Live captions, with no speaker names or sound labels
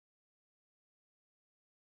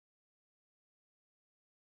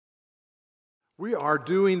We are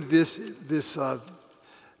doing this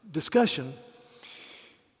discussion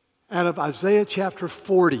out of Isaiah chapter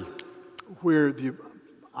 40, where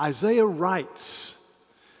Isaiah writes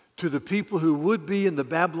to the people who would be in the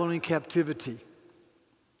Babylonian captivity,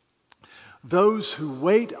 those who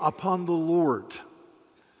wait upon the Lord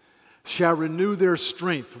shall renew their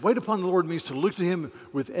strength. Wait upon the Lord means to look to Him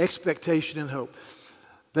with expectation and hope.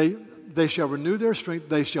 They shall renew their strength.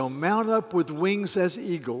 They shall mount up with wings as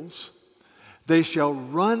eagles. They shall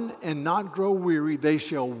run and not grow weary. They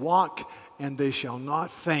shall walk and they shall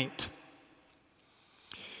not faint.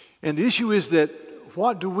 And the issue is that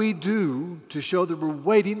what do we do to show that we're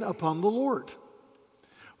waiting upon the Lord?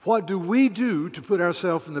 What do we do to put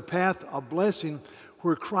ourselves in the path of blessing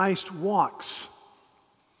where Christ walks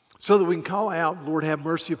so that we can call out, Lord, have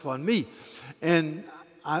mercy upon me? And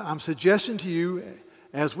I'm suggesting to you,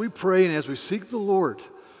 as we pray and as we seek the Lord,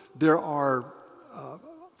 there are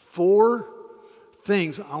 4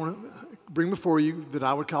 things I want to bring before you that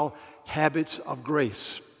I would call habits of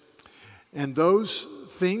grace. And those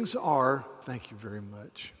things are, thank you very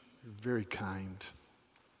much, you're very kind.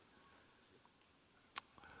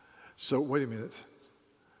 So, wait a minute.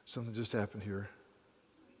 Something just happened here.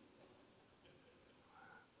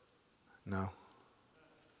 No.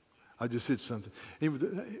 I just did something.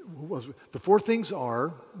 The 4 things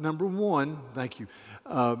are, number 1, thank you,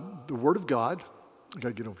 the Word of God. I got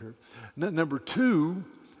to get over here. Number 2,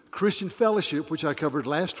 Christian fellowship, which I covered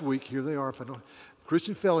last week. Here they are. If I don't,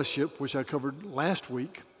 Christian fellowship, which I covered last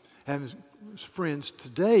week. Having friends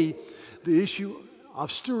today, the issue of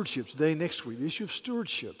stewardship. Today, next week, the issue of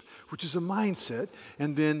stewardship, which is a mindset,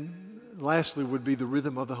 and then lastly would be the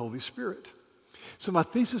rhythm of the Holy Spirit. So my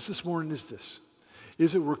thesis this morning is this: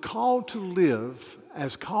 is that we're called to live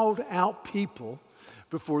as called out people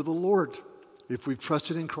before the Lord if we've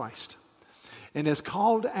trusted in Christ. And as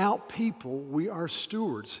called out people, we are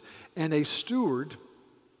stewards. And a steward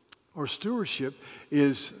or stewardship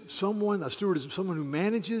is a steward is someone who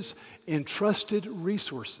manages entrusted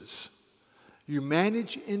resources. You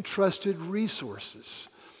manage entrusted resources.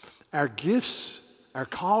 Our gifts, our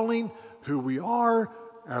calling, who we are,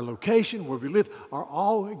 our location, where we live, are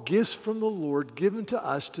all gifts from the Lord given to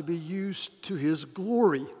us to be used to His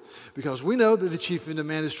glory. Because we know that the chief end of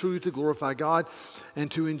man is truly to glorify God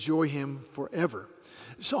and to enjoy Him forever.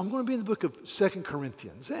 So I'm going to be in the book of 2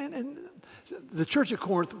 Corinthians. And the church at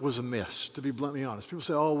Corinth was a mess, to be bluntly honest. People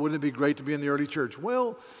say, oh, wouldn't it be great to be in the early church?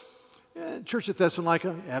 Well, church at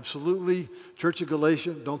Thessalonica, absolutely. Church at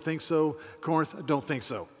Galatia, don't think so. Corinth, don't think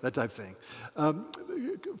so. That type of thing.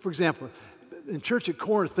 For example, in church at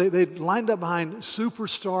Corinth, they lined up behind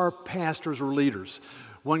superstar pastors or leaders.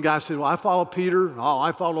 One guy said, well, I follow Peter. Oh,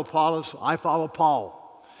 I follow Apollos. I follow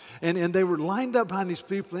Paul. And they were lined up behind these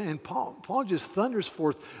people, and Paul just thunders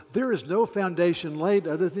forth, there is no foundation laid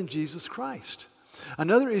other than Jesus Christ.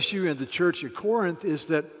 Another issue in the church at Corinth is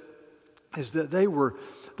that they were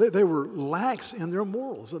lax in their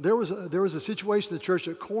morals. There was a situation in the church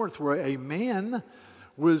at Corinth where a man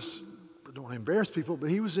was, I don't want to embarrass people,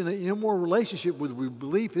 but he was in an immoral relationship with, we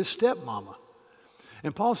believe, his stepmama.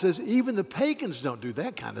 And Paul says, even the pagans don't do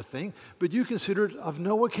that kind of thing, but you consider it of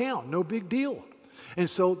no account, no big deal. And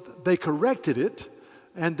so they corrected it,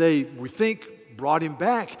 and we think, brought him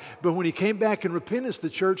back. But when he came back in repentance, the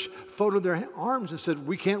church folded their arms and said,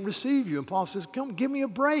 we can't receive you. And Paul says, come, give me a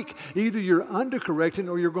break. Either you're under-correcting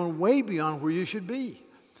or you're going way beyond where you should be.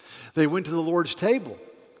 They went to the Lord's table.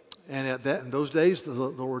 And in those days, the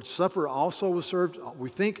Lord's Supper also was served, we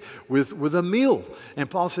think, with a meal. And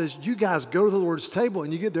Paul says, you guys go to the Lord's table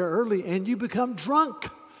and you get there early and you become drunk.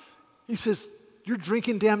 He says, you're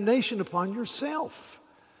drinking damnation upon yourself.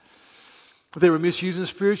 They were misusing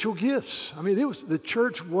spiritual gifts. I mean, the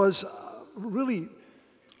church was really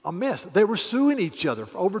a mess. They were suing each other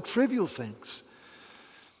over trivial things.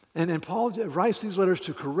 And Paul writes these letters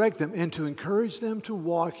to correct them and to encourage them to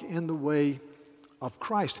walk in the way of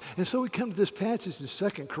Christ. And so we come to this passage in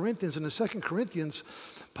 2 Corinthians. And in 2 Corinthians,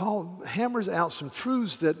 Paul hammers out some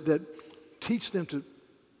truths that teach them to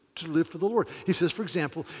live for the Lord. He says, for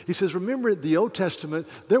example, remember the Old Testament,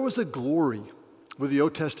 there was a glory with the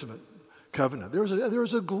Old Testament covenant. There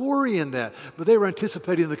was a glory in that, but they were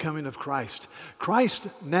anticipating the coming of Christ. Christ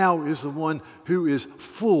now is the one who is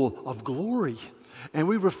full of glory, and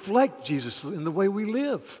we reflect Jesus in the way we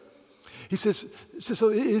live. He says so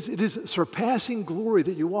it is surpassing glory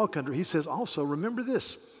that you walk under. He says also, remember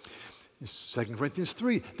this, in 2 Corinthians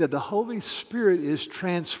 3, that the Holy Spirit is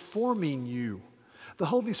transforming you. The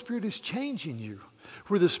Holy Spirit is changing you.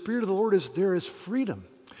 Where the Spirit of the Lord is, there is freedom.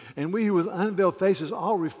 And we who with unveiled faces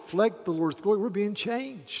all reflect the Lord's glory, we're being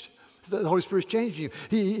changed. The Holy Spirit is changing you.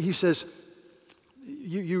 He says,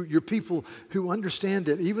 You're people who understand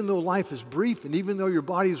that even though life is brief and even though your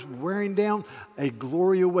body is wearing down, a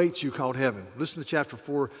glory awaits you called heaven. Listen to chapter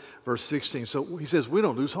 4, verse 16. So he says, we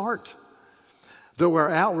don't lose heart. Though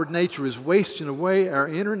our outward nature is wasting away, our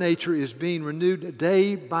inner nature is being renewed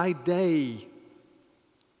day by day.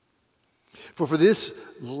 For this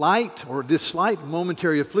slight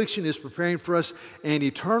momentary affliction is preparing for us an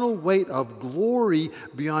eternal weight of glory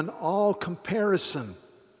beyond all comparison.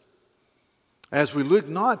 As we look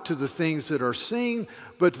not to the things that are seen,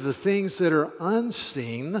 but to the things that are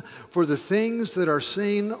unseen. For the things that are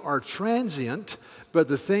seen are transient, but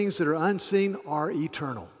the things that are unseen are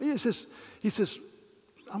eternal. He says,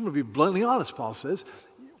 I'm going to be bluntly honest, Paul says,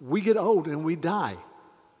 we get old and we die.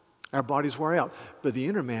 Our bodies wear out, but the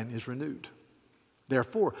inner man is renewed.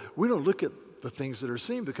 Therefore, we don't look at the things that are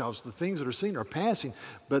seen because the things that are seen are passing,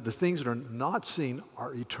 but the things that are not seen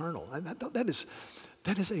are eternal. And that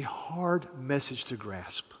is a hard message to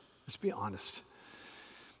grasp. Let's be honest.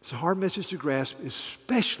 It's a hard message to grasp,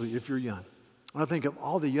 especially if you're young. I think of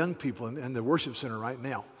all the young people in the worship center right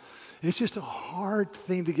now. It's just a hard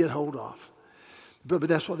thing to get hold of. But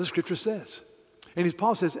that's what the scripture says. And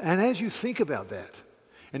Paul says, and as you think about that,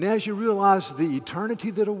 and as you realize the eternity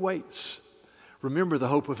that awaits, remember the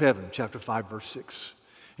hope of heaven, chapter 5, verse 6.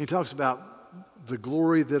 He talks about the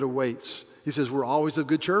glory that awaits. He says, we're always of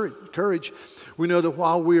good courage. We know that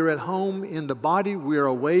while we are at home in the body, we are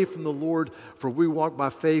away from the Lord, for we walk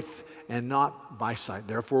by faith and not by sight.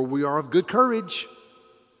 Therefore, we are of good courage,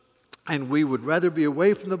 and we would rather be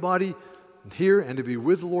away from the body here and to be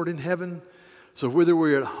with the Lord in heaven. So whether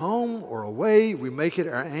we're at home or away, we make it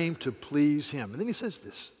our aim to please Him. And then he says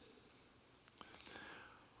this.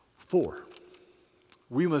 4,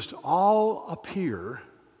 we must all appear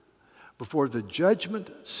before the judgment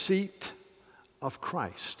seat of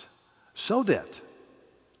Christ, so that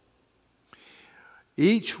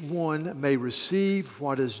each one may receive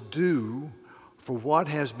what is due for what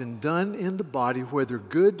has been done in the body, whether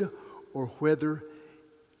good or whether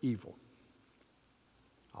evil.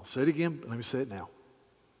 I'll say it again, but let me say it now.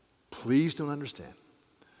 Please don't understand.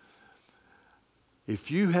 If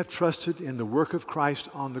you have trusted in the work of Christ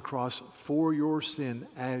on the cross for your sin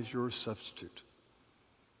as your substitute,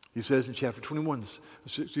 he says in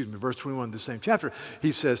verse 21, the same chapter,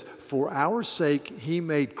 he says, for our sake he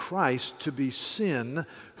made Christ to be sin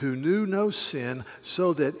who knew no sin,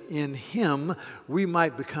 so that in him we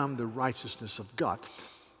might become the righteousness of God.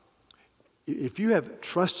 If you have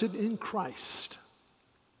trusted in Christ,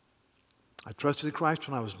 I trusted in Christ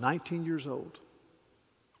when I was 19 years old.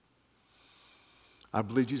 I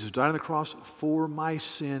believe Jesus died on the cross for my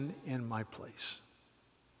sin in my place.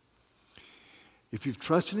 If you've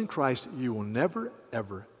trusted in Christ, you will never,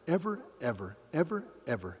 ever, ever, ever, ever,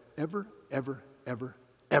 ever, ever, ever, ever,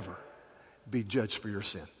 ever be judged for your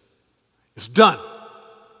sin. It's done.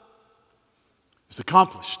 It's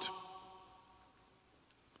accomplished.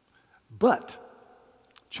 But,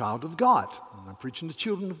 child of God, and I'm preaching to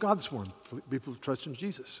children of God this morning, people who trust in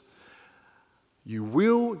Jesus, you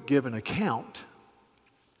will give an account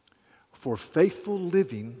for faithful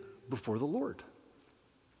living before the Lord.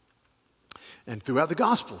 And throughout the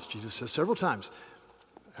Gospels, Jesus says several times,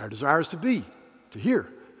 our desire is to hear,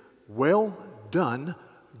 well done,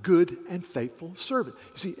 good and faithful servant.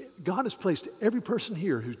 You see, God has placed every person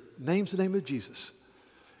here who names the name of Jesus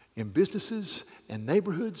in businesses and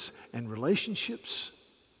neighborhoods and relationships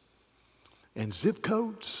and zip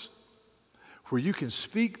codes where you can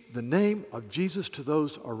speak the name of Jesus to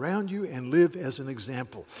those around you and live as an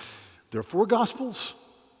example. There are 4 Gospels,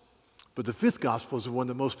 but the 5th Gospel is the one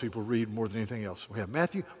that most people read more than anything else. We have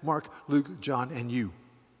Matthew, Mark, Luke, John, and you.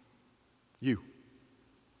 You.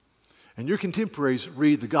 And your contemporaries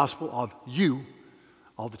read the Gospel of you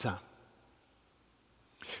all the time.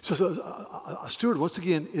 So a steward, once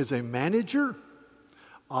again, is a manager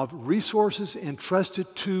of resources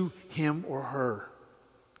entrusted to him or her.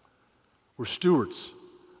 We're stewards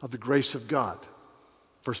of the grace of God.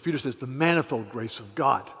 1 Peter says the manifold grace of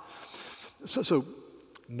God. So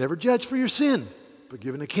never judge for your sin, but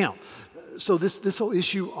give an account. So this whole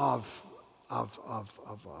issue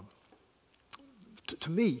to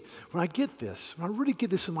me, when I really get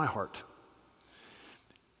this in my heart,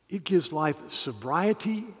 it gives life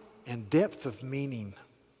sobriety and depth of meaning.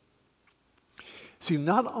 See,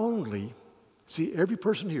 every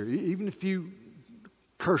person here, even if you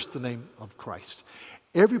curse the name of Christ,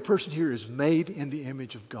 every person here is made in the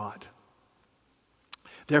image of God.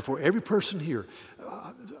 Therefore, every person here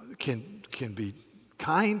can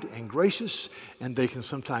kind and gracious, and they can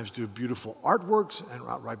sometimes do beautiful artworks and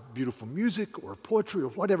write beautiful music or poetry or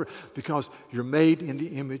whatever, because you're made in the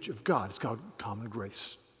image of God. It's called common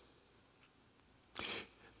grace.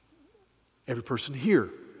 Every person here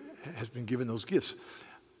has been given those gifts.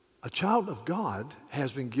 A child of God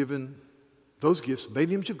has been given those gifts, made in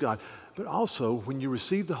the image of God, but also when you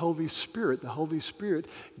receive the Holy Spirit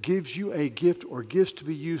gives you a gift or gifts to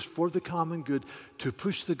be used for the common good to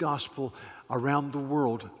push the gospel around the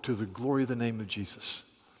world to the glory of the name of Jesus.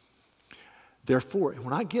 Therefore,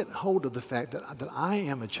 when I get hold of the fact that I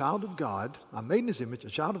am a child of God, I'm made in His image, a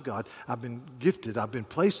child of God, I've been gifted, I've been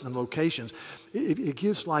placed in locations, it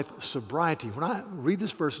gives life sobriety. When I read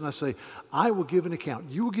this verse and I say, I will give an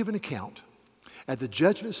account, you will give an account at the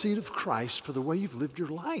judgment seat of Christ for the way you've lived your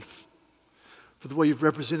life, for the way you've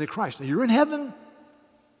represented Christ. Now, you're in heaven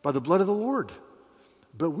by the blood of the Lord,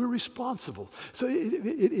 but we're responsible. So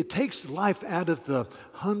it takes life out of the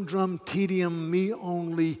humdrum, tedium,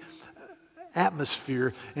 me-only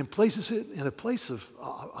atmosphere and places it in a place of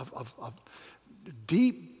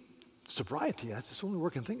deep sobriety. That's the only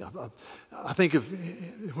word I can think of. I think of,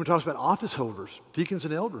 when it talks about office holders, deacons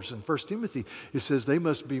and elders in 1 Timothy, it says they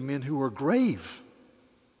must be men who are grave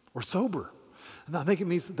or sober. And I think it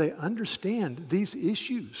means that they understand these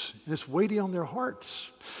issues, and it's weighty on their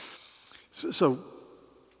hearts. So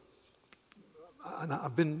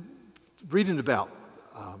I've been reading about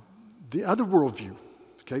the other worldview.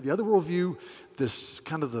 Okay, the other worldview, this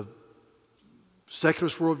kind of the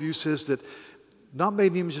secularist worldview, says that not made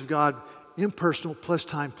in the image of God, impersonal, plus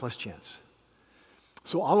time, plus chance.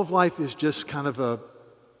 So all of life is just kind of a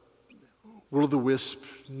will-o'-the-wisp,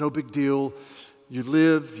 no big deal. You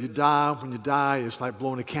live, you die. When you die, it's like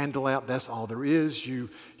blowing a candle out. That's all there is.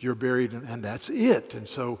 You're buried, and that's it. And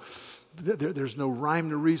so there's no rhyme,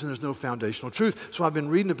 no reason. There's no foundational truth. So I've been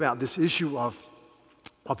reading about this issue of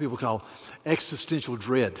what people call existential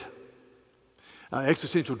dread.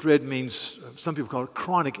 Existential dread means, some people call it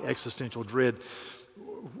chronic existential dread,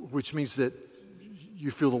 which means that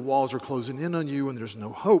you feel the walls are closing in on you and there's no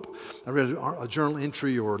hope. I read a journal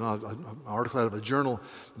entry or an article out of a journal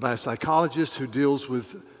by a psychologist who deals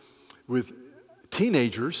with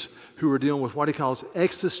teenagers who are dealing with what he calls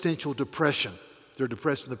existential depression. They're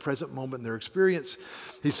depressed in the present moment in their experience.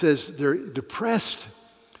 He says they're depressed.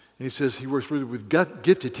 And he says he works really with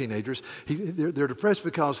gifted teenagers. They're depressed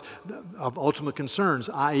because of ultimate concerns,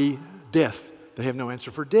 i.e. death. They have no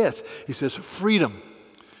answer for death. He says freedom.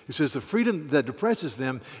 He says the freedom that depresses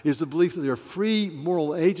them is the belief that they're free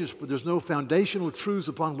moral agents, but there's no foundational truths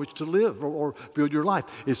upon which to live or build your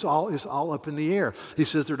life. It's all up in the air. He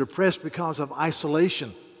says they're depressed because of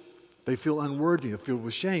isolation. They feel unworthy, they feel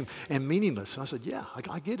with shame and meaningless. And I said, yeah,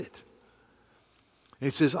 I get it. And he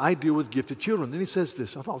says, I deal with gifted children. Then he says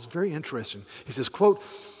this, I thought it was very interesting. He says, quote,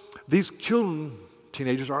 these children,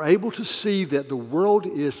 teenagers, are able to see that the world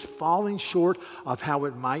is falling short of how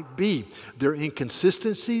it might be. Their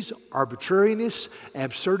inconsistencies, arbitrariness,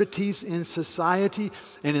 absurdities in society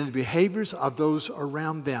and in the behaviors of those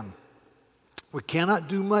around them. We cannot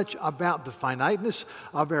do much about the finiteness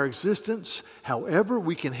of our existence. However,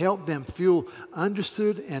 we can help them feel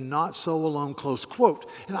understood and not so alone, close quote.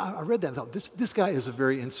 And I read that and thought, this guy is a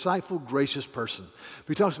very insightful, gracious person. But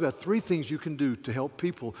he talks about 3 things you can do to help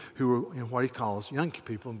people who are in what he calls young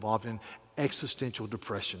people involved in existential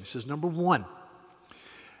depression. He says, number 1,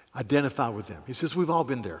 identify with them. He says, we've all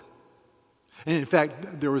been there. And in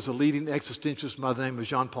fact, there was a leading existentialist by the name of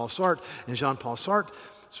Jean-Paul Sartre. And Jean-Paul Sartre,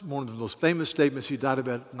 it's one of those famous statements, he died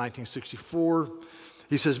about 1964.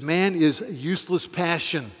 He says, man is a useless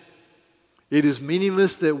passion. It is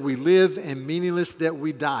meaningless that we live and meaningless that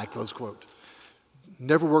we die, close quote.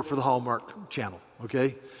 Never worked for the Hallmark Channel,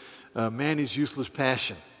 okay? Man is useless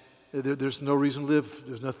passion. There's no reason to live.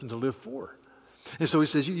 There's nothing to live for. And so he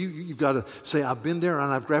says, you've got to say, I've been there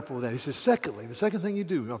and I've grappled with that. He says, secondly, the second thing you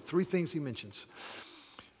do, 3 things he mentions.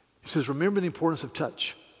 He says, remember the importance of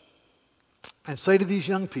touch. And say to these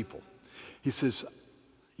young people, he says,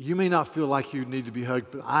 you may not feel like you need to be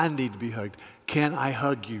hugged, but I need to be hugged. Can I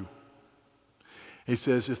hug you? He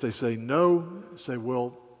says, if they say no, say,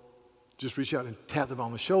 well, just reach out and tap them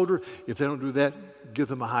on the shoulder. If they don't do that, give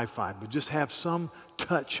them a high five. But just have some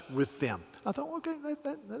touch with them. I thought, okay,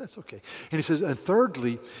 that's okay. And he says, and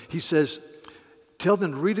thirdly, he says, tell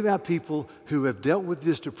them to read about people who have dealt with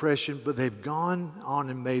this depression, but they've gone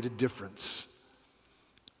on and made a difference.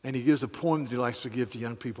 And he gives a poem that he likes to give to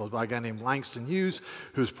young people by a guy named Langston Hughes,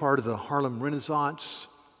 who's part of the Harlem Renaissance.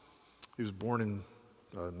 He was born in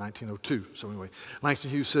 1902. So anyway, Langston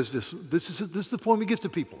Hughes says this. This is the poem he gives to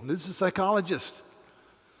people. And this is a psychologist.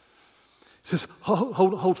 It says,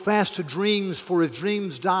 hold fast to dreams, for if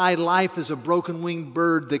dreams die, life is a broken-winged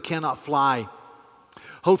bird that cannot fly.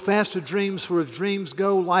 Hold fast to dreams, for if dreams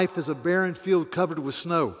go, life is a barren field covered with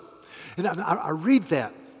snow. And I read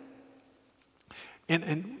that,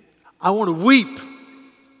 and I want to weep.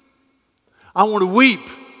 I want to weep.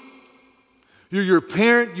 You're a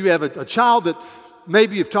parent, you have a child that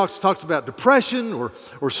maybe you've talked about depression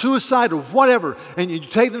or suicide or whatever, and you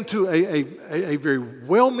take them to a very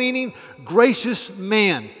well-meaning, gracious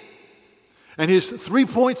man. And his 3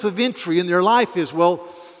 points of entry in their life is, well,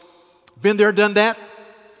 been there, done that.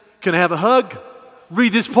 Can I have a hug?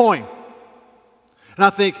 Read this poem. And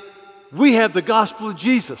I think we have the gospel of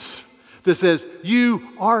Jesus that says you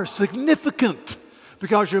are significant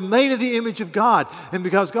because you're made in the image of God and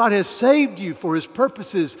because God has saved you for His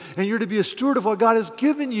purposes and you're to be a steward of what God has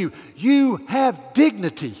given you. You have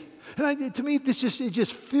dignity. And to me, it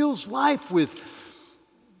just fills life with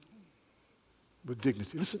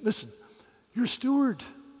dignity. Listen, you're a steward.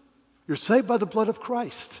 You're saved by the blood of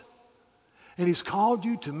Christ. And He's called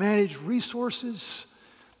you to manage resources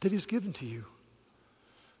that He's given to you.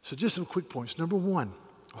 So just some quick points. Number one,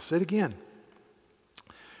 I'll say it again.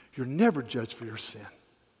 You're never judged for your sin.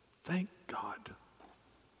 Thank God.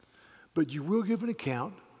 But you will give an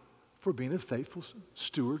account for being a faithful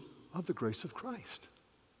steward of the grace of Christ.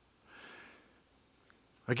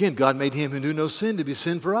 Again, God made Him who knew no sin to be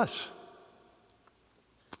sin for us,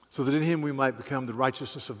 so that in Him we might become the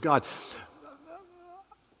righteousness of God.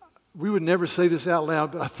 We would never say this out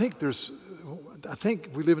loud, but I think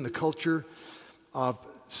we live in a culture of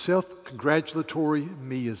self-congratulatory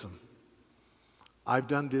meism. I've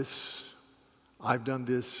done this, I've done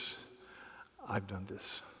this, I've done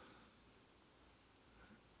this.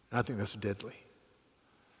 And I think that's deadly.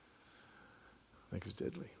 I think it's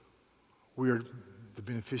deadly. We are the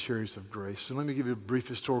beneficiaries of grace. So let me give you a brief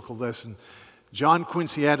historical lesson. John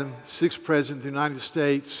Quincy Adams, 6th president of the United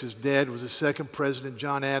States. His dad was the 2nd president,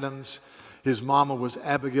 John Adams. His mama was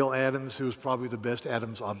Abigail Adams, who was probably the best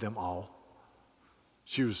Adams of them all.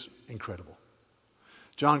 She was incredible.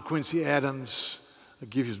 John Quincy Adams, I'll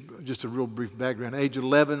give you just a real brief background. Age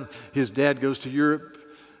 11, his dad goes to Europe,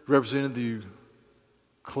 represented the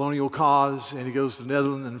colonial cause, and he goes to the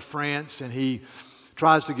Netherlands and France, and he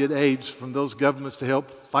tries to get aids from those governments to help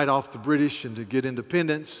fight off the British and to get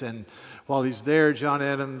independence. And while he's there, John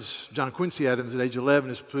Quincy Adams, at age 11,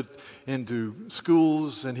 is put into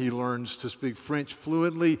schools, and he learns to speak French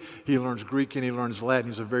fluently. He learns Greek and he learns Latin.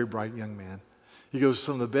 He's a very bright young man. He goes to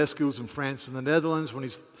some of the best schools in France and the Netherlands. When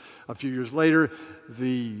he's a few years later,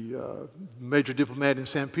 the major diplomat in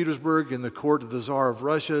St. Petersburg in the court of the Tsar of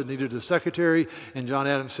Russia needed a secretary, and John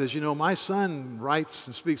Adams says, my son writes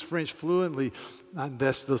and speaks French fluently.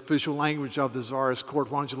 That's the official language of the Tsarist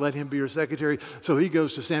court. Why don't you let him be your secretary? So he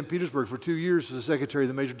goes to St. Petersburg for 2 years as the secretary of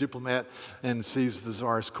the major diplomat and sees the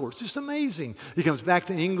Tsarist court. It's just amazing. He comes back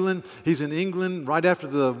to England. He's in England right after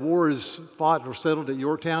the war is fought or settled at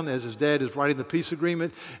Yorktown as his dad is writing the peace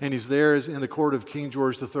agreement, and he's there in the court of King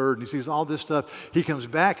George III, and he sees all this stuff. He comes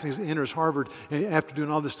back and he enters Harvard, and after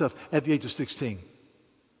doing all this stuff at the age of 16.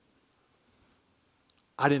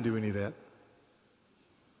 I didn't do any of that.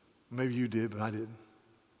 Maybe you did, but I didn't.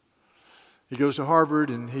 He goes to Harvard,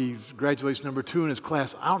 and he graduates number 2 in his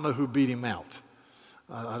class. I don't know who beat him out.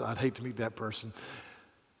 I'd hate to meet that person.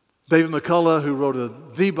 David McCullough, who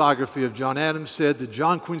wrote the biography of John Adams, said that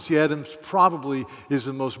John Quincy Adams probably is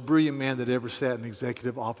the most brilliant man that ever sat in the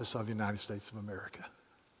executive office of the United States of America.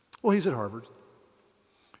 Well, he's at Harvard.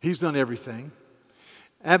 He's done everything.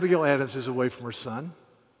 Abigail Adams is away from her son,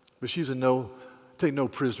 but she's a take no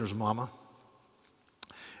prisoners mama.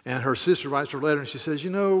 And her sister writes her letter, and she says,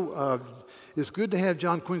 it's good to have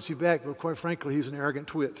John Quincy back, but quite frankly, he's an arrogant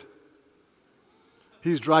twit.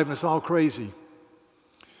 He's driving us all crazy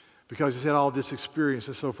because he's had all this experience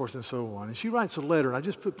and so forth and so on. And she writes a letter, and I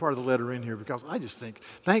just put part of the letter in here because I just think,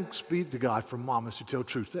 thanks be to God for mamas who tell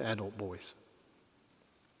truth to adult boys.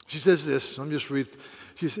 She says this, I'm just read.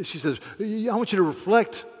 She says, I want you to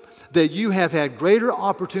reflect that you have had greater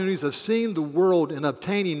opportunities of seeing the world and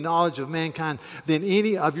obtaining knowledge of mankind than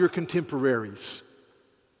any of your contemporaries.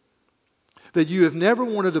 That you have never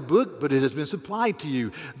wanted a book, but it has been supplied to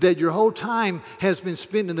you. That your whole time has been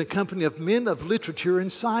spent in the company of men of literature and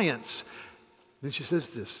science. Then she says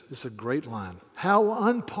this is a great line. How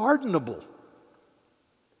unpardonable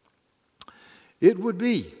it would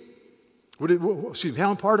be. How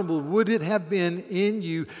unpardonable would it have been in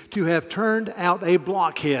you to have turned out a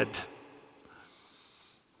blockhead?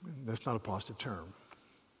 That's not a positive term.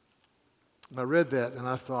 I read that and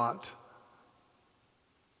I thought,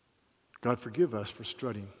 God forgive us for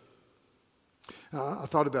strutting. I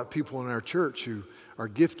thought about people in our church who are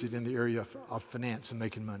gifted in the area of finance and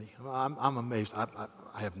making money. I'm amazed. I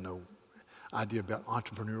have no idea about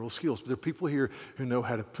entrepreneurial skills, but there are people here who know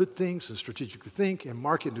how to put things and strategically think and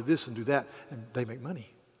market and do this and do that, and they make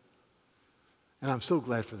money. And I'm so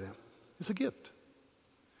glad for them. It's a gift.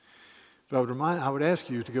 But I would ask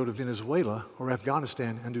you to go to Venezuela or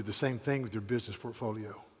Afghanistan and do the same thing with your business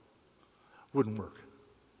portfolio. Wouldn't work.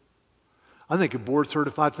 I think of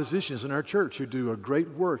board-certified physicians in our church who do a great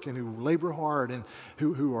work and who labor hard and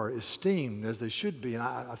who are esteemed as they should be. And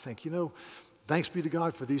I think, thanks be to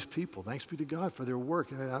God for these people. Thanks be to God for their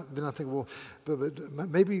work. And then I think, well, but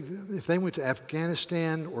maybe if they went to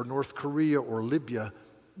Afghanistan or North Korea or Libya,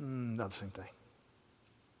 not the same thing.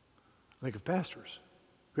 I think of pastors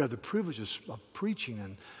who have the privileges of preaching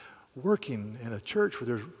and working in a church where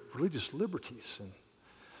there's religious liberties and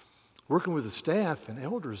working with the staff and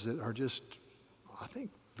elders that are just, I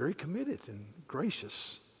think, very committed and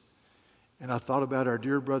gracious. And I thought about our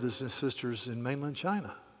dear brothers and sisters in mainland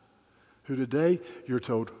China, who today you're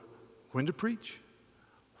told when to preach,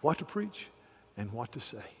 what to preach, and what to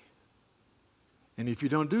say. And if you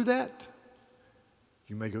don't do that,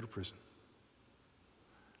 you may go to prison.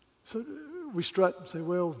 So we strut and say,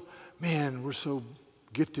 well, man, we're so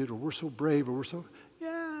gifted, or we're so brave, or we're so,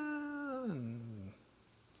 yeah. And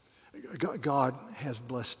God has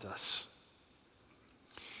blessed us.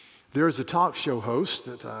 There is a talk show host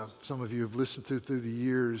that some of you have listened to through the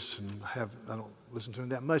years, and I don't listen to him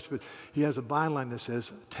that much, but he has a byline that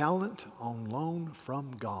says, talent on loan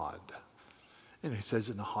from God. And he says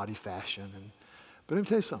it in a haughty fashion. But let me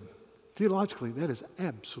tell you something. Theologically, that is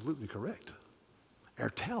absolutely correct. Our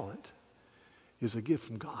talent is a gift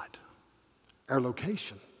from God. Our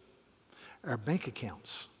location, our bank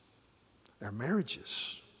accounts, our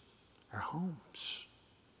marriages, our homes.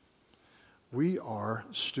 We are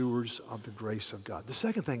stewards of the grace of God. The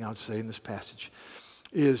second thing I would say in this passage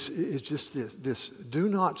is just this. Do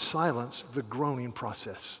not silence the groaning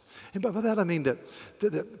process. And by that I mean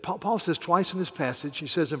that Paul says twice in this passage, he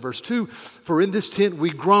says in verse 2, for in this tent we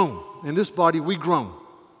groan, in this body we groan.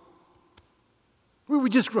 We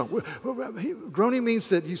just groan. Groaning means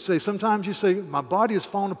that sometimes you say, my body is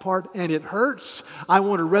falling apart and it hurts. I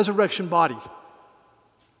want a resurrection body.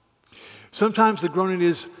 Sometimes the groaning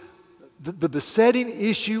is the besetting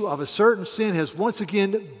issue of a certain sin has once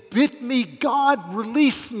again bit me. God,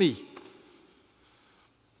 release me.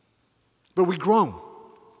 But we groan.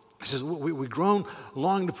 He says, we groan,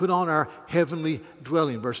 longing to put on our heavenly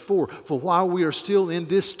dwelling. Verse 4, for while we are still in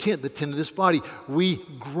this tent, the tent of this body, we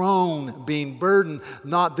groan, being burdened,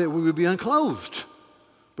 not that we would be unclothed,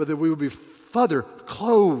 but that we would be further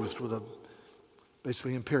clothed with a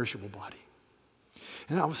basically imperishable body.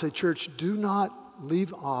 And I would say, church, do not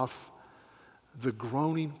leave off the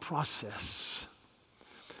groaning process.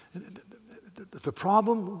 The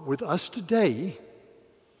problem with us today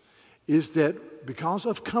is that because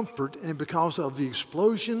of comfort and because of the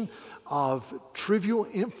explosion of trivial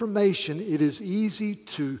information, it is easy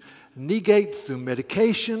to negate through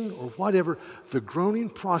medication or whatever the groaning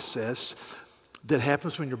process that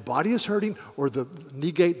happens when your body is hurting, or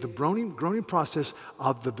negate the groaning process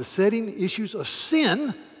of the besetting issues of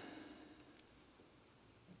sin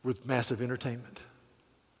with massive entertainment.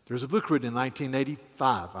 There's a book written in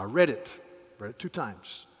 1985. I read it 2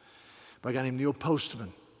 times, by a guy named Neil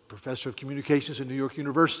Postman, professor of communications at New York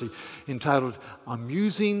University, entitled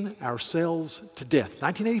Amusing Ourselves to Death,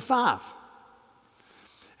 1985.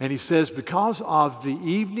 And he says because of the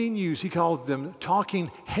evening news, he called them talking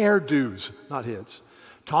hairdos, not heads,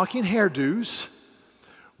 talking hairdos,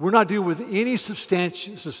 we're not dealing with any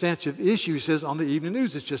substantive issue, he says, on the evening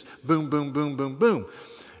news. It's just boom, boom, boom, boom, boom.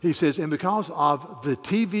 He says, and because of the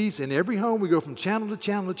TVs in every home, we go from channel to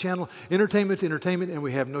channel to channel, entertainment to entertainment, and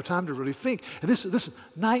we have no time to really think. And this is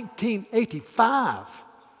 1985.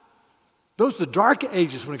 Those are the dark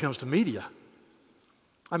ages when it comes to media.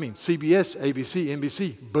 I mean, CBS, ABC,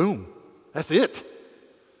 NBC, boom. That's it.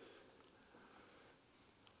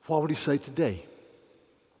 What would he say today?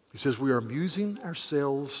 He says, we are amusing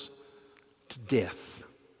ourselves to death.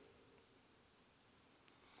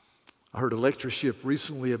 I heard a lectureship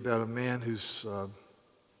recently about a man who's,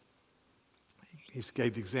 he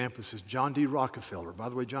gave the example, he says, John D. Rockefeller. By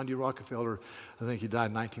the way, John D. Rockefeller, I think he died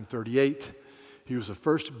in 1938. He was the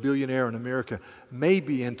first billionaire in America,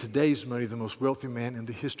 maybe in today's money, the most wealthy man in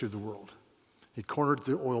the history of the world. He cornered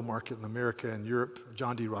the oil market in America and Europe,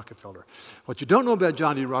 John D. Rockefeller. What you don't know about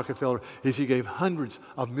John D. Rockefeller is he gave hundreds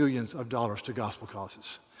of millions of dollars to gospel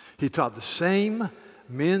causes. He taught the same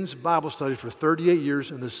men's Bible study for 38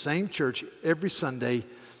 years in the same church every Sunday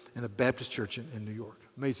in a Baptist church in New York.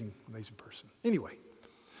 Amazing, amazing person. Anyway,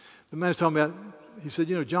 the man was talking about, he said,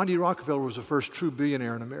 John D. Rockefeller was the first true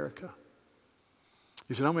billionaire in America.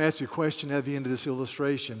 He said, I'm going to ask you a question at the end of this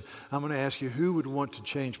illustration. I'm going to ask you who would want to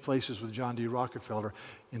change places with John D. Rockefeller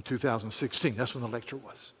in 2016. That's when the lecture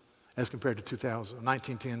was, as compared to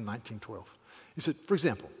 1910, 1912. He said, for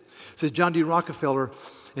example, he said, John D. Rockefeller,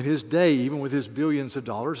 in his day, even with his billions of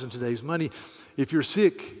dollars in today's money, if you're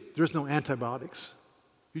sick, there's no antibiotics.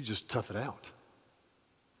 You just tough it out.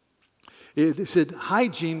 He said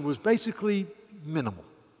hygiene was basically minimal.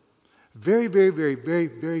 Very, very, very, very,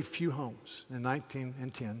 very few homes in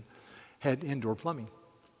 1910 had indoor plumbing.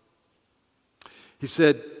 He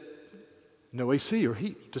said, no AC or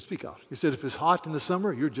heat to speak of. He said, if it's hot in the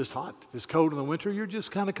summer, you're just hot. If it's cold in the winter, you're just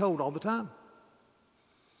kind of cold all the time.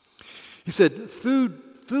 He said, food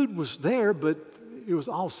was there, but it was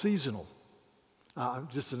all seasonal.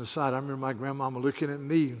 Just an aside, I remember my grandmama looking at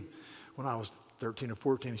me when I was 13 or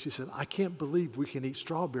 14, and she said, I can't believe we can eat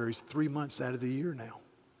strawberries 3 months out of the year now.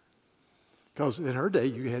 Because in her day,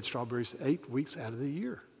 you had strawberries 8 weeks out of the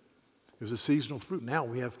year. It was a seasonal fruit. Now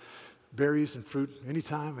we have berries and fruit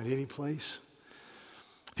anytime, at any place.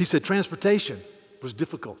 He said transportation was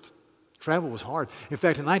difficult. Travel was hard. In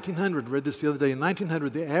fact, in 1900, I read this the other day, in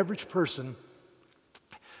 1900, the average person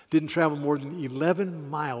didn't travel more than 11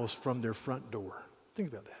 miles from their front door.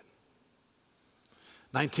 Think about that.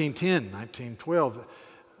 1910, 1912,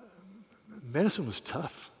 medicine was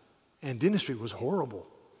tough, and dentistry was horrible.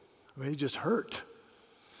 I mean, it just hurt.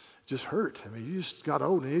 It just hurt. I mean, you just got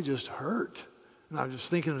old, and it just hurt. And I was just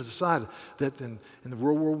thinking to the side that in the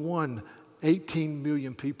World War I, 18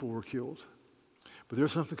 million people were killed. But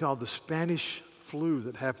there's something called the Spanish flu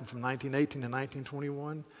that happened from 1918 to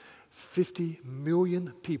 1921. 50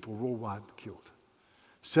 million people worldwide killed.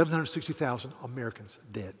 760,000 Americans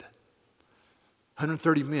dead.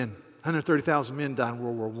 130,000 men died in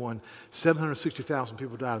World War I. 760,000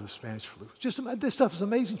 people died of the Spanish flu. This stuff is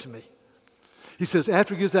amazing to me. He says,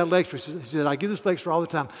 after he gives that lecture, he said, I give this lecture all the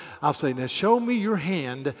time. I'll say, now show me your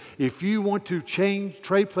hand if you want to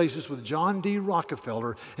trade places with John D.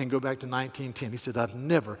 Rockefeller and go back to 1910. He said, I've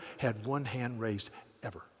never had one hand raised,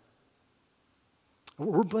 ever.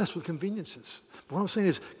 We're blessed with conveniences. But what I'm saying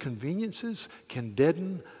is conveniences can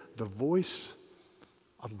deaden the voice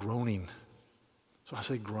of groaning. So I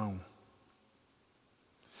say groan.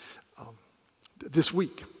 This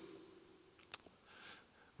week,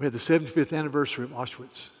 we had the 75th anniversary of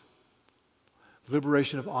Auschwitz, the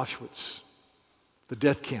liberation of Auschwitz, the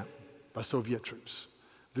death camp by Soviet troops.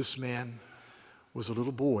 This man was a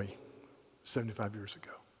little boy 75 years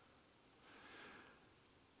ago.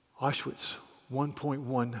 Auschwitz,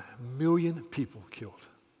 1.1 million people killed.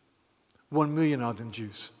 1 million of them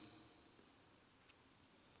Jews.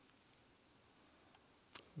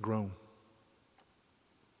 Grown.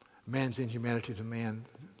 Man's inhumanity to man.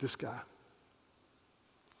 This guy.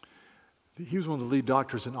 He was one of the lead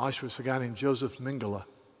doctors in Auschwitz, a guy named Joseph Mengele.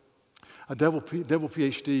 A double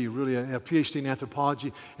PhD, really a PhD in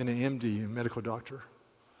anthropology and an MD, a medical doctor.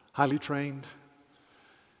 Highly trained.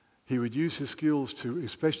 He would use his skills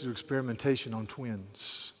especially to experimentation on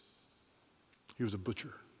twins. He was a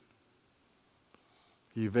butcher.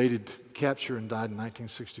 He evaded capture and died in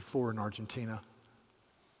 1964 in Argentina.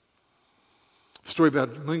 The story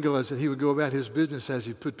about Mengele is that he would go about his business as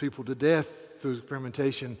he put people to death through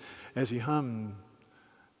experimentation as he hummed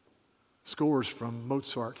scores from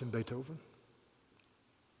Mozart and Beethoven.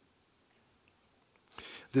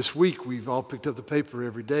 This week, we've all picked up the paper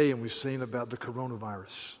every day and we've seen about the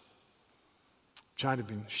coronavirus. China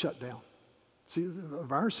being shut down. See, the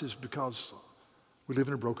virus is because we live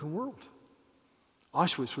in a broken world.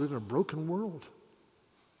 Auschwitz, we live in a broken world.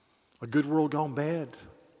 A good world gone bad.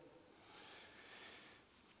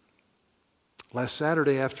 Last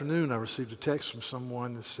Saturday afternoon, I received a text from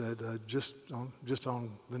someone that said, just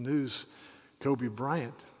on the news, Kobe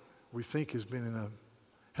Bryant, we think, has been in a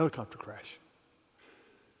helicopter crash.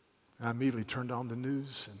 And I immediately turned on the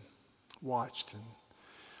news and watched. And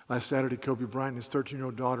last Saturday, Kobe Bryant and his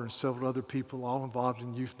 13-year-old daughter and several other people, all involved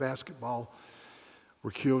in youth basketball,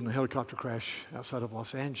 were killed in a helicopter crash outside of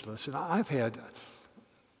Los Angeles. And I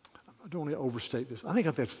don't want to overstate this, I think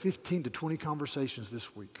I've had 15 to 20 conversations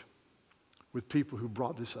this week with people who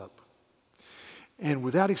brought this up. And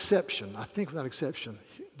without exception,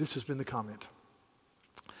 this has been the comment.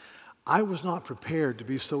 I was not prepared to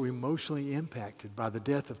be so emotionally impacted by the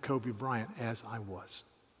death of Kobe Bryant as I was.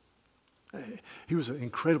 He was an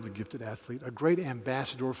incredibly gifted athlete, a great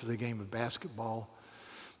ambassador for the game of basketball,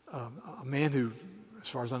 a man who, as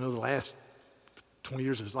far as I know, the last 20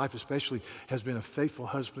 years of his life especially, has been a faithful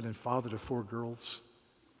husband and father to 4 girls.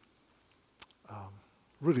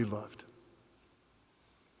 really loved.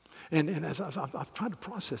 And as I've tried to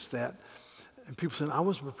process that, and people saying, I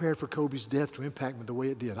wasn't prepared for Kobe's death to impact me the way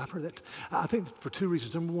it did. I've heard that. I think for two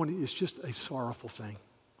reasons. Number one, it's just a sorrowful thing.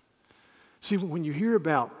 See, when you hear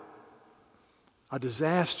about a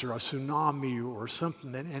disaster, a tsunami or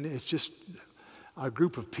something, and it's just a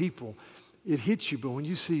group of people, it hits you. But when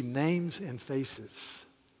you see names and faces,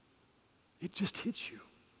 it just hits you.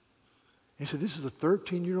 And so this is a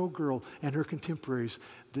 13-year-old girl and her contemporaries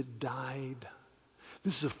that died.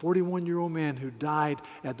 This is a 41-year-old man who died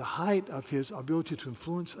at the height of his ability to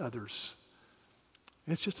influence others.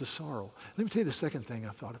 And it's just a sorrow. Let me tell you the second thing I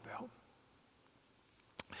thought about.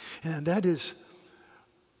 And that is,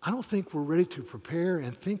 I don't think we're ready to prepare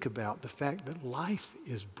and think about the fact that life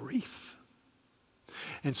is brief.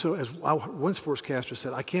 And so as one sportscaster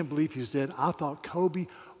said, I can't believe he's dead. I thought Kobe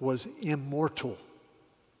was immortal,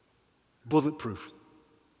 bulletproof.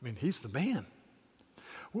 I mean, he's the man.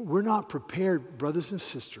 We're not prepared, brothers and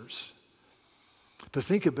sisters, to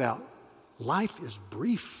think about life is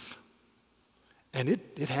brief. And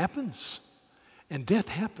it happens. And death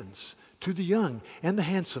happens to the young and the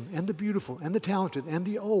handsome and the beautiful and the talented and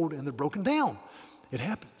the old and the broken down. It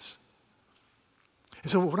happens. And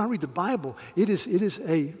so when I read the Bible, it is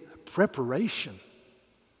a preparation.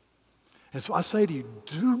 And so I say to you,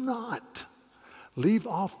 do not leave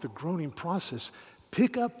off the groaning process.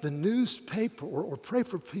 Pick up the newspaper or pray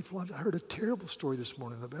for people. I heard a terrible story this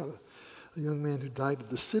morning about a young man who died at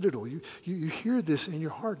the Citadel. You hear this and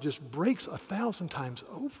your heart just breaks 1,000 times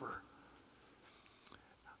over.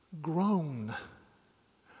 Groan.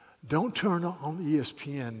 Don't turn on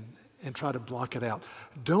ESPN and try to block it out.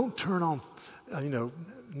 Don't turn on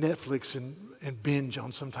Netflix and binge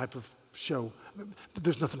on some type of show.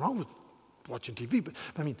 There's nothing wrong with watching TV, but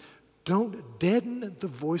I mean, don't deaden the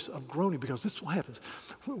voice of groaning, because this is what happens.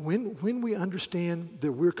 When we understand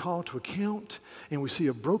that we're called to account and we see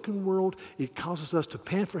a broken world, it causes us to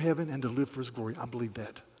pant for heaven and to live for His glory. I believe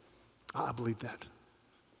that. I believe that.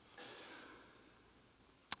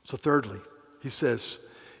 So thirdly, he says,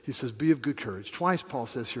 be of good courage. Twice Paul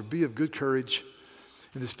says here, be of good courage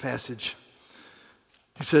in this passage.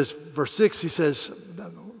 He says, verse 6, he says,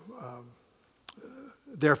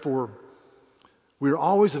 therefore, we are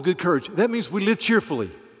always of good courage. That means we live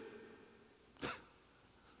cheerfully.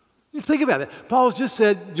 You think about it. Paul's just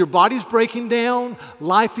said, your body's breaking down,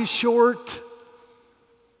 life is short.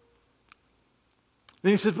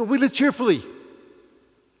 Then he says, but we live cheerfully.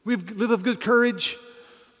 We live of good courage.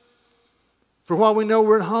 For while we know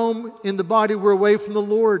we're at home, in the body we're away from the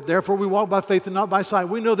Lord. Therefore we walk by faith and not by sight.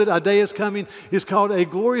 We know that a day is coming. It's called a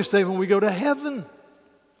glorious day when we go to heaven.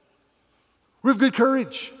 We have good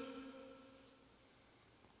courage.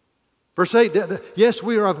 Verse 8, yes,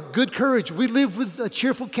 we are of good courage. We live with a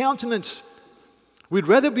cheerful countenance. We'd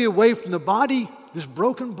rather be away from the body, this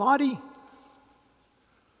broken body,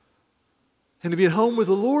 and to be at home with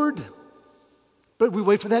the Lord. But we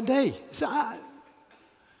wait for that day. So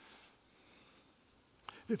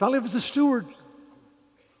if I live as a steward,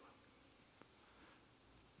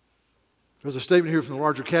 there's a statement here from the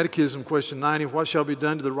larger catechism, question 90, what shall be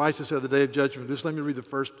done to the righteous at the day of judgment? Let me read the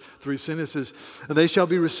first three sentences. And they shall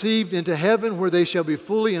be received into heaven, where they shall be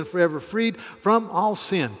fully and forever freed from all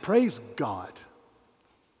sin. Praise God.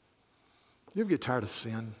 You ever get tired of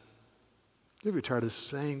sin? You ever get tired of the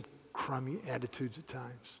same crummy attitudes at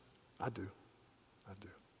times? I do.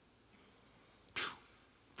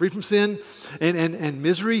 Free from sin and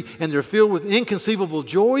misery, and they're filled with inconceivable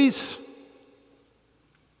joys.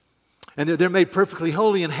 And they're made perfectly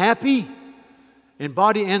holy and happy in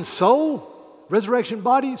body and soul, resurrection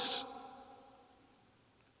bodies.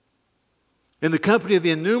 In the company of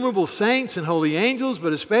the innumerable saints and holy angels,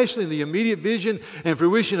 but especially in the immediate vision and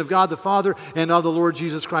fruition of God the Father and of the Lord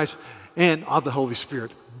Jesus Christ and of the Holy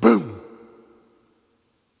Spirit. Boom!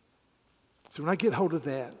 So when I get hold of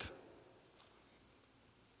that,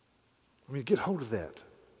 get hold of that.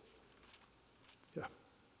 Yeah.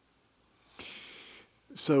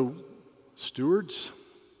 So, stewards,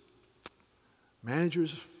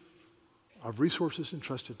 managers of resources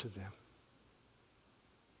entrusted to them.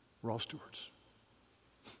 We're all stewards.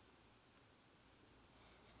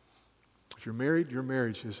 If you're married, your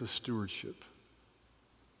marriage is a stewardship.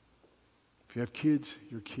 If you have kids,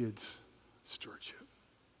 your kids' stewardship.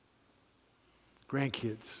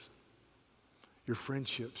 Grandkids, your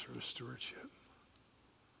friendships are a stewardship.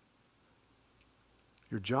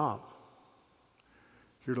 Your job,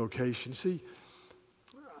 your location. See,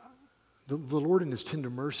 the Lord in His tender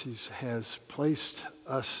mercies has placed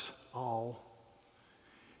us all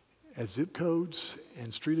as zip codes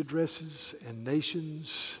and street addresses and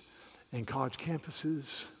nations and college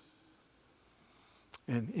campuses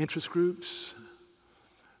and interest groups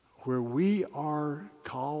where we are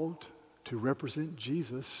called to represent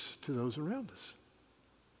Jesus to those around us.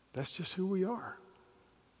 That's just who we are.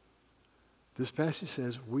 This passage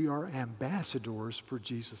says we are ambassadors for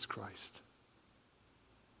Jesus Christ.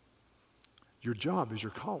 Your job is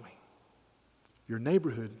your calling. Your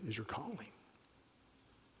neighborhood is your calling.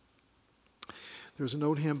 There was an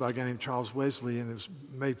old hymn by a guy named Charles Wesley, and it was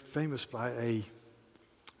made famous by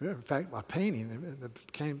by painting. The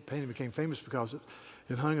painting became famous because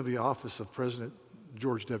it hung in the office of President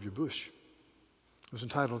George W. Bush. It was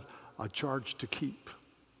entitled, A Charge to Keep.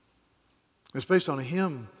 It's based on a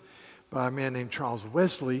hymn by a man named Charles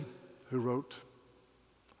Wesley, who wrote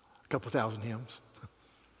a couple thousand hymns.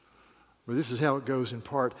 But this is how it goes in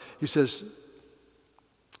part. He says,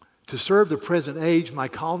 to serve the present age, my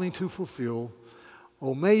calling to fulfill,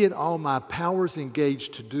 oh, may it all my powers engage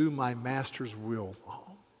to do my master's will.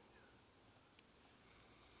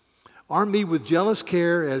 Arm me with jealous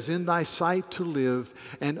care as in thy sight to live,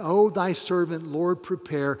 and oh, thy servant, Lord,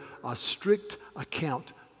 prepare a strict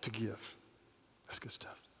account to give. That's good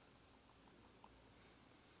stuff.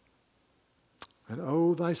 And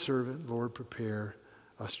oh, thy servant, Lord, prepare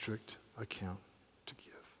a strict account to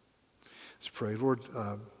give. Let's pray. Lord,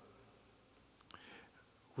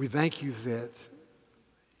 we thank you that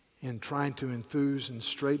in trying to enthuse and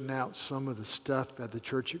straighten out some of the stuff at the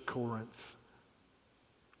church at Corinth,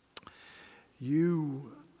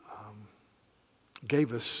 you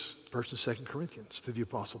gave us 1st and 2nd Corinthians through the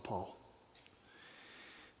Apostle Paul.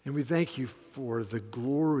 And we thank you for the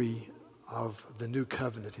glory of the new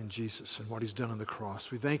covenant in Jesus and what he's done on the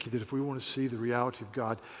cross. We thank you that if we want to see the reality of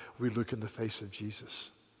God, we look in the face of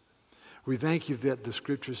Jesus. We thank you that the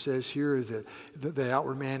scripture says here that the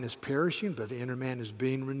outward man is perishing, but the inner man is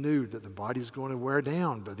being renewed, that the body is going to wear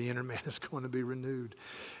down, but the inner man is going to be renewed.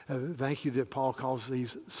 Thank you that Paul calls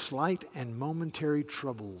these slight and momentary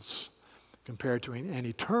troubles compared to an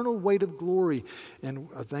eternal weight of glory. And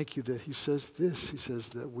I thank you that he says this. He says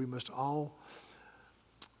that we must all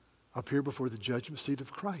appear before the judgment seat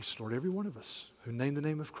of Christ. Lord, every one of us who name the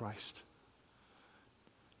name of Christ.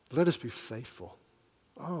 Let us be faithful.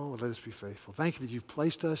 Oh, let us be faithful. Thank you that you've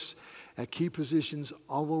placed us at key positions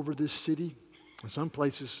all over this city, in some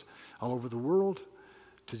places all over the world,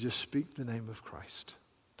 to just speak the name of Christ,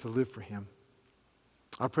 to live for him.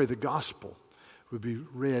 I pray the gospel would be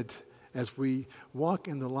read as we walk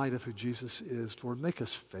in the light of who Jesus is. Lord, make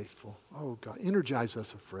us faithful. Oh, God, energize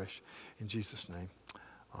us afresh. In Jesus' name,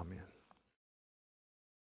 amen.